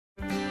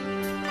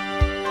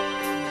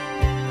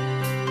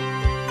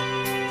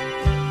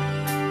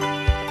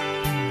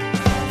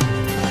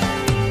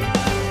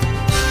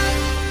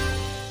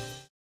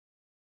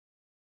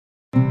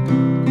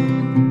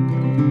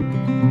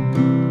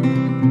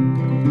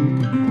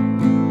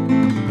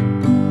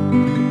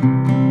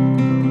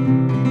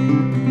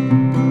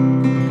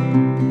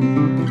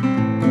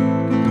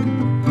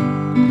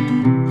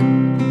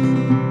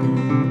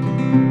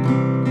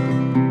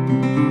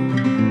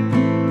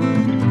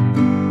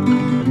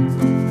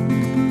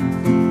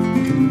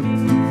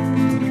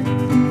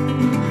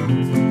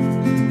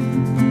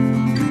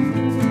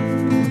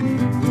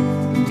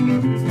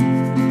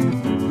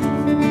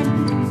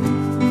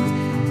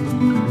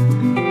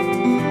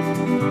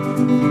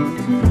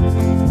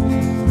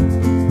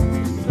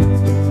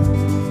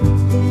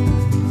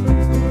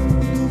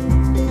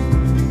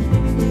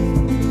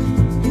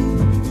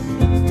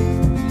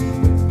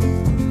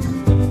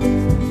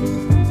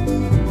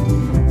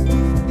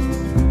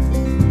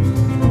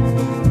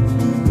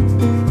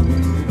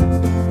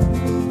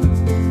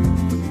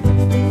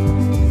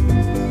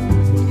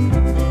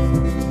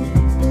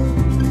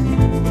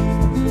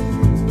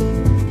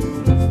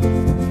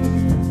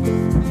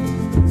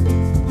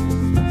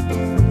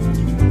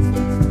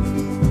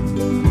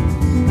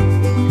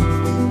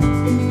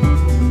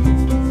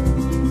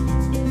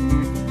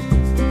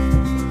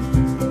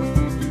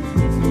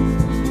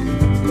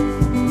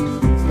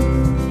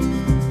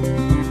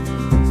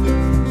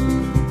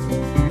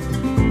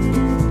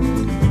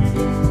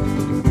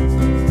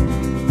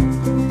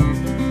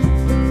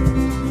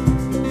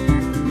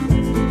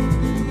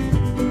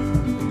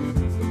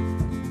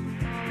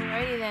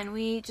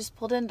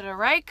pulled into the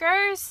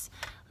Rikers.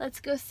 Let's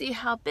go see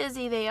how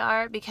busy they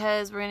are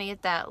because we're gonna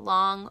get that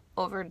long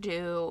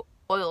overdue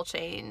oil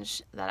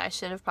change that I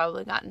should have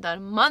probably gotten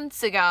done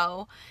months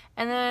ago.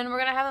 And then we're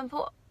gonna have them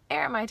put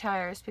air in my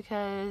tires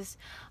because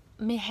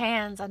my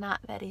hands are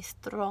not very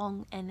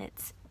strong and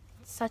it's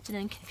such an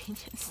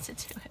inconvenience to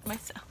do it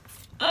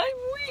myself. I'm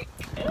weak.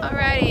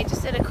 Alrighty,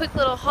 just did a quick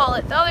little haul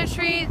at Dollar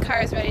Tree.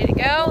 Car's ready to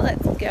go.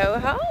 Let's go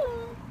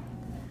home.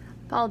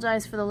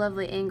 Apologize for the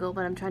lovely angle,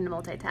 but I'm trying to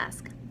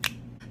multitask.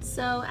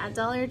 So at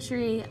Dollar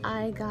Tree,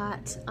 I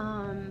got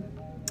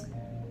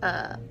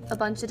a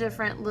bunch of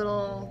different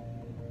little,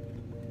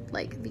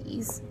 like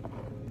these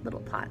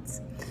little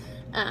pots.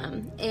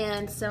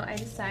 And so I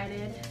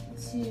decided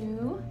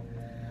to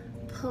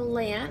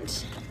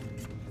plant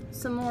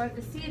some more of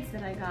the seeds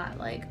that I got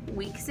like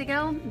weeks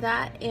ago.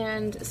 That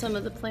and some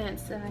of the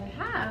plants that I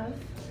have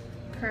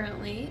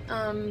currently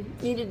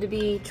needed to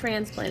be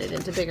transplanted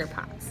into bigger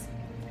pots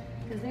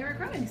because they were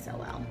growing so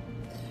well.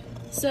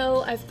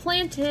 So I've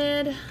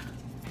planted,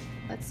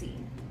 let's see,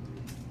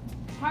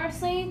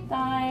 parsley,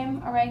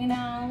 thyme,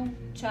 oregano,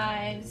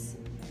 chives,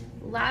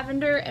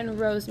 lavender, and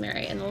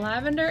rosemary. And the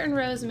lavender and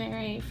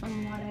rosemary,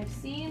 from what I've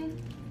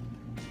seen,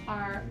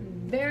 are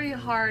very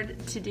hard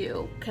to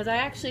do because I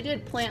actually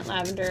did plant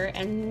lavender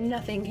and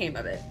nothing came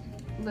of it.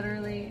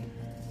 Literally,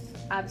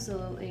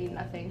 absolutely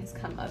nothing has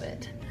come of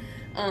it.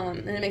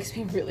 And it makes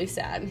me really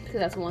sad because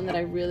that's one that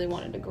I really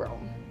wanted to grow.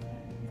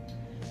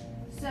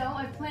 So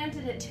I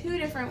planted it 2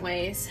 different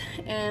ways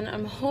and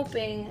I'm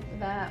hoping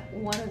that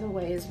one of the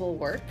ways will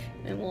work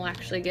and we'll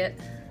actually get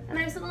a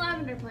nice little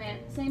lavender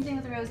plant. Same thing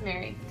with the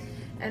rosemary.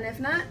 And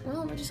if not,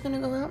 well, we're just gonna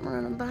go out and we're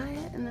gonna buy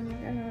it and then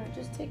we're gonna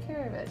just take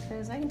care of it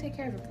because I can take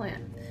care of a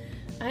plant.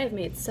 I have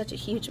made such a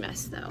huge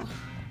mess though.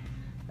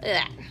 Look at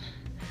that. I'm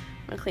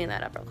gonna clean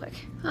that up real quick.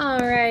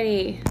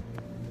 Alrighty,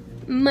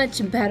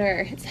 much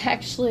better. It's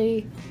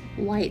actually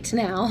white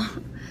now.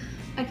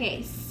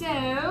 Okay,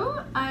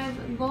 so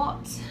I've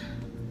got,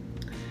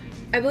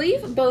 I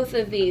believe both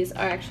of these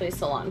are actually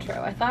cilantro.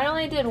 I thought I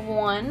only did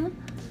one,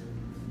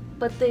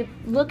 but they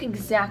look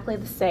exactly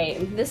the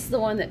same. This is the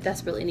one that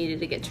desperately needed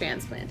to get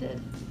transplanted.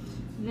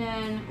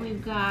 Then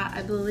we've got,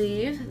 I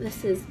believe,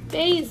 this is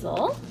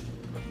basil.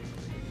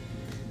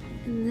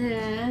 And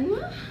then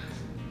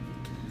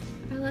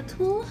our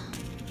little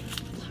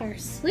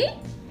parsley.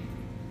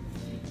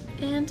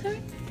 And our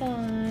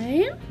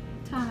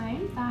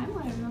thyme,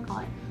 whatever you want to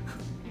call it.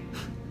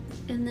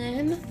 And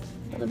then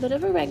a little bit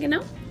of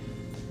oregano.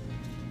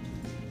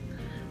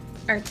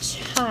 Our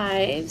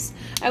chives.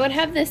 I would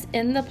have this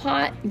in the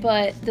pot,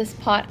 but this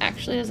pot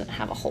actually doesn't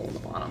have a hole in the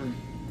bottom.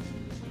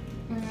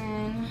 And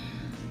then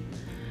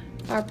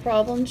our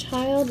problem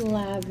child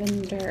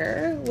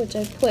lavender, which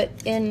I put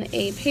in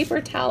a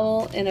paper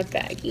towel in a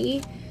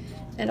baggie,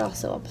 and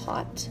also a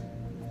pot.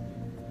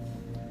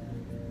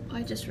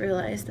 I just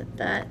realized that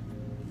that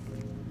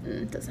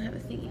doesn't have a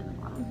thingy in the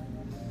bottom.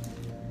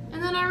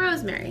 And then our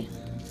rosemary.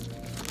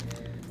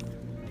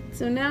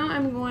 So now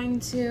I'm going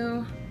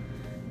to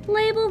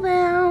label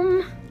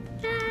them.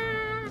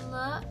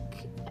 Ah, look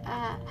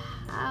at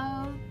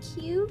how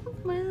cute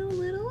my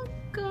little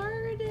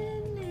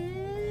garden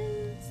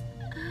is.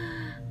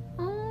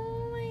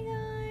 Oh my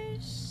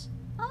gosh.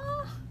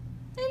 Oh,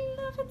 I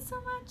love it so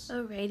much.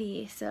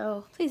 Alrighty,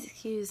 so please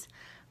excuse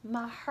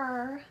my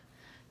hair.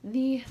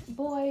 The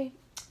boy,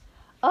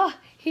 oh,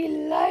 he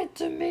lied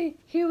to me.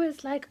 He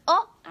was like,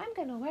 oh, I'm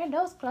gonna wear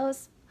those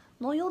clothes.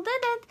 No, you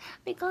didn't,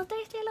 because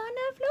they're still on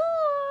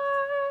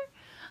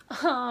the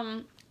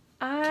floor.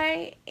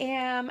 I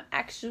am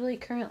actually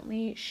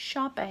currently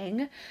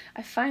shopping.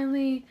 I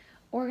finally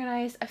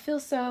organized. I feel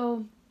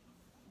so,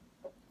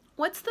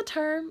 what's the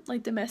term?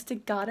 Like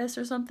domestic goddess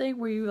or something,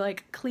 where you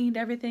like cleaned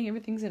everything,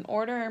 everything's in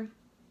order,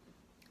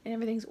 and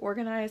everything's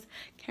organized.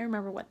 Can't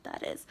remember what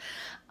that is.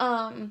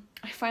 I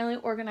finally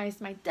organized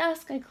my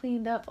desk. I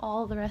cleaned up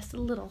all the rest of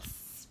the little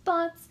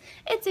spots.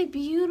 It's a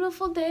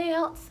beautiful day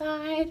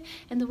outside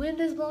and the wind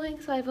is blowing,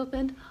 so I've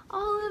opened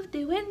all of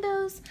the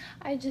windows.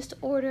 I just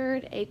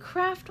ordered a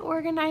craft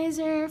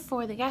organizer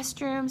for the guest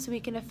room so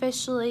we can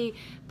officially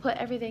put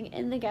everything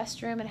in the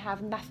guest room and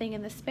have nothing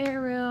in the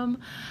spare room.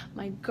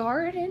 My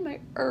garden,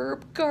 my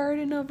herb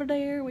garden over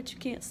there, which you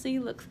can't see,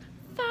 looks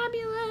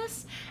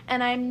fabulous.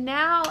 And I'm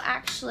now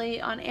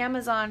actually on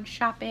Amazon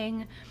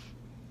shopping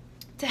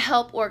to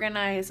help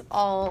organize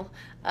all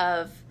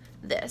of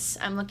this.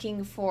 I'm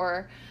looking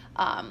for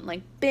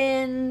like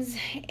bins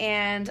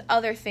and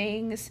other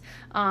things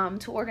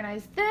to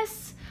organize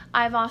this.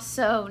 I've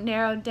also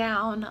narrowed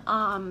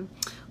down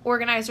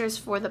organizers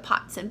for the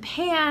pots and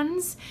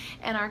pans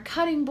and our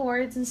cutting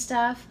boards and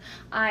stuff.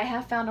 I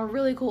have found a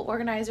really cool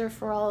organizer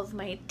for all of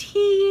my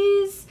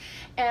teas,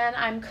 and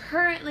I'm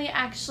currently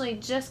actually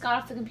just got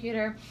off the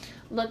computer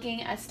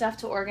looking at stuff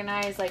to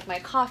organize, like my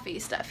coffee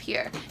stuff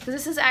here, because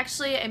this is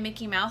actually a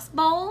Mickey Mouse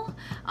bowl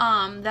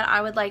that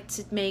I would like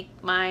to make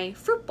my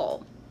fruit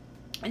bowl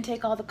and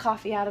take all the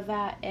coffee out of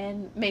that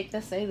and make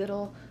this a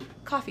little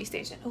coffee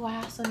station. Oh, I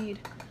also need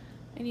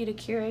a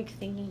Keurig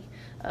thingy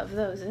of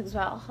those as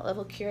well, a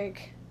little Keurig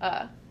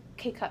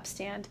K-cup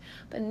stand.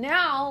 But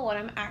now what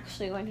I'm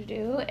actually going to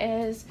do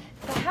is,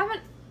 if I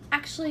haven't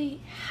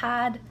actually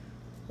had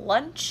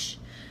lunch,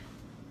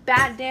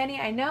 bad Dani,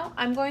 I know,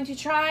 I'm going to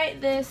try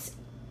this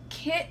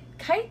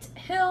Kite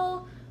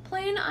Hill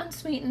plain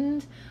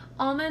unsweetened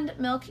almond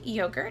milk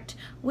yogurt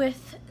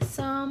with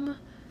some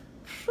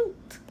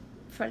fruit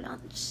for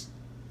lunch,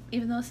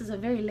 even though this is a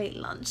very late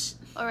lunch.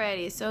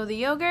 Alrighty, so the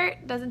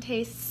yogurt doesn't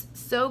taste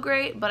so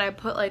great, but I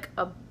put like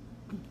a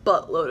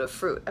buttload of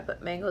fruit. I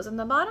put mangoes on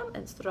the bottom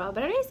and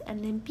strawberries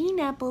and then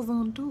pineapples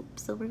on top.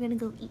 So we're gonna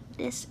go eat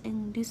this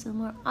and do some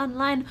more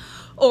online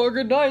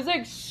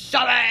organizing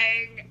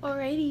shopping.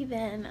 Alrighty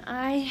then,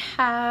 I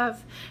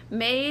have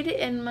made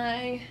in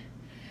my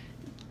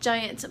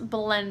giant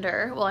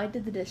blender, well, I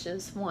did the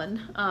dishes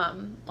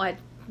I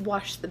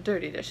washed the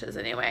dirty dishes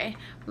anyway.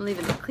 I'm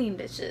leaving the clean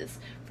dishes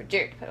for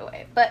Jared to put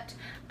away. But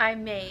I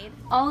made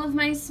all of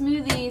my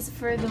smoothies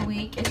for the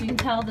week. As you can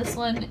tell, this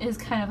one is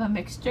kind of a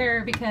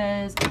mixture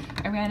because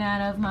I ran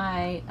out of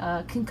my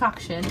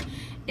concoction.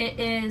 It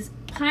is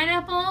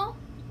pineapple,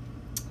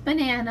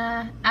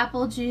 banana,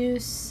 apple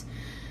juice,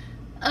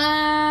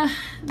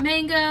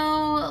 mango,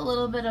 a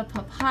little bit of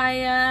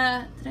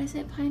papaya. Did I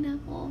say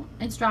pineapple?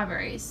 And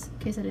strawberries, in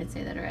case I didn't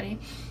say that already.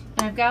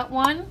 And I've got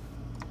one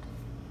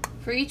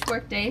for each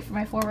work day for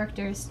my 4 work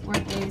days,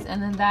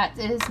 and then that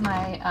is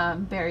my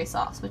berry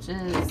sauce, which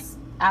is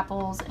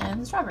apples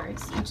and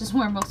strawberries, which is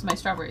where most of my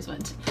strawberries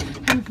went.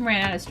 I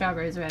ran out of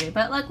strawberries already,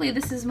 but luckily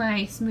this is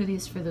my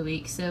smoothies for the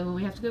week, so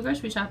we have to go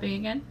grocery shopping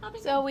again.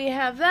 So we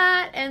have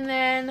that, and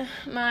then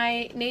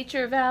my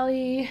Nature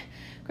Valley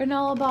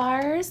granola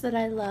bars that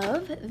I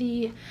love,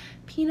 the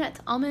peanut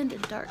almond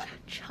and dark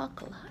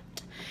chocolate.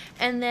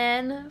 And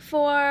then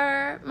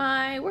for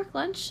my work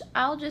lunch,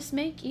 I'll just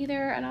make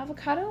either an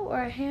avocado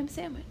or a ham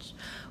sandwich,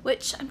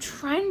 which I'm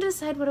trying to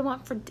decide what I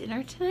want for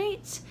dinner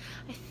tonight.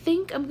 I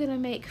think I'm gonna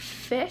make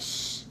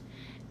fish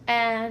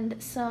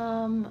and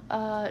some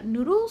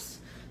noodles,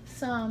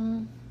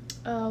 some,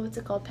 what's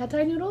it called, pad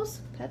thai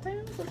noodles? Pad thai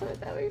noodles, is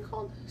that what you're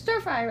called?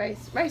 Stir fry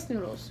rice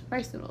noodles,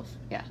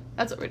 yeah,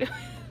 that's what we're doing.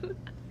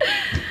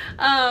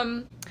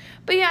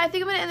 But yeah, I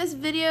think I'm gonna end this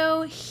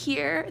video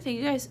here. Thank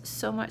you guys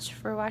so much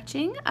for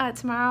watching.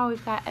 Tomorrow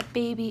we've got a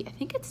baby. I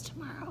think it's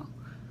tomorrow.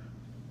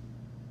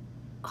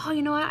 Oh,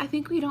 you know what? I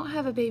think we don't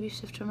have a baby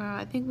shift tomorrow.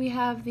 I think we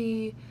have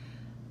the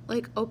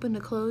like open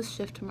to close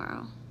shift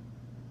tomorrow.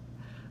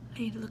 I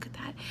need to look at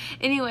that.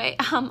 Anyway,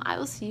 I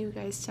will see you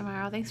guys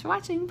tomorrow. Thanks for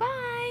watching.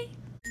 Bye.